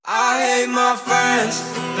I hate my friends,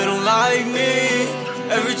 they don't like me.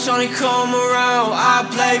 Every time they come around, I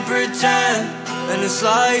play pretend. And it's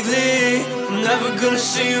likely I'm never gonna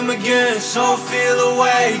see them again. So feel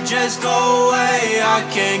away, just go away. I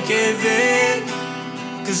can't give in,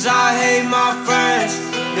 cause I hate my friends,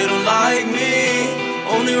 they don't like me.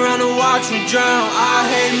 Only around to watch me drown. I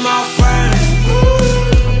hate my friends.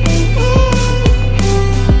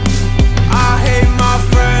 I hate my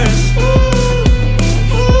friends.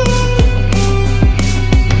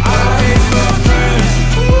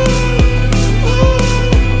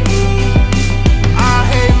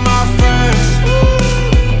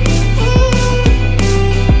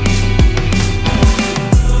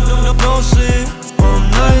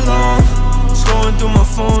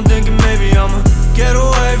 Thinking maybe I'ma get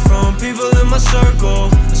away from people in my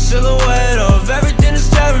circle. A silhouette of everything that's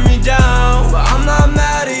tearing me down. But I'm not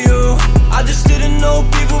mad at you, I just didn't know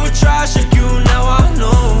people were trash like you. Now I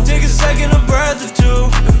know. Take a second, a breath or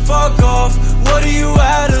two, and fuck off. What do you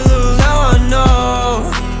have to lose? Now I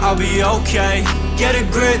know I'll be okay. Get a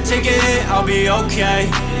grip, take a hit, I'll be okay.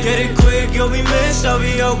 Get it quick, you'll be missed, I'll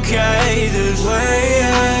be okay this way,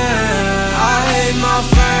 yeah. I hate my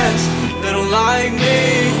friends, they don't like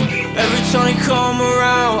me. Every time they come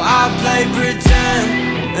around, I play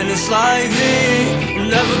pretend. And it's likely I'm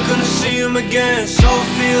never gonna see them again. So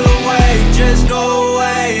feel away, just go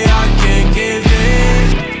away. I can't give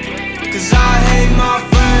in, cause I hate my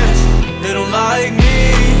friends, they don't like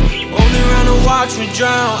me. Only around to watch me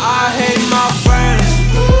drown. I hate my friends.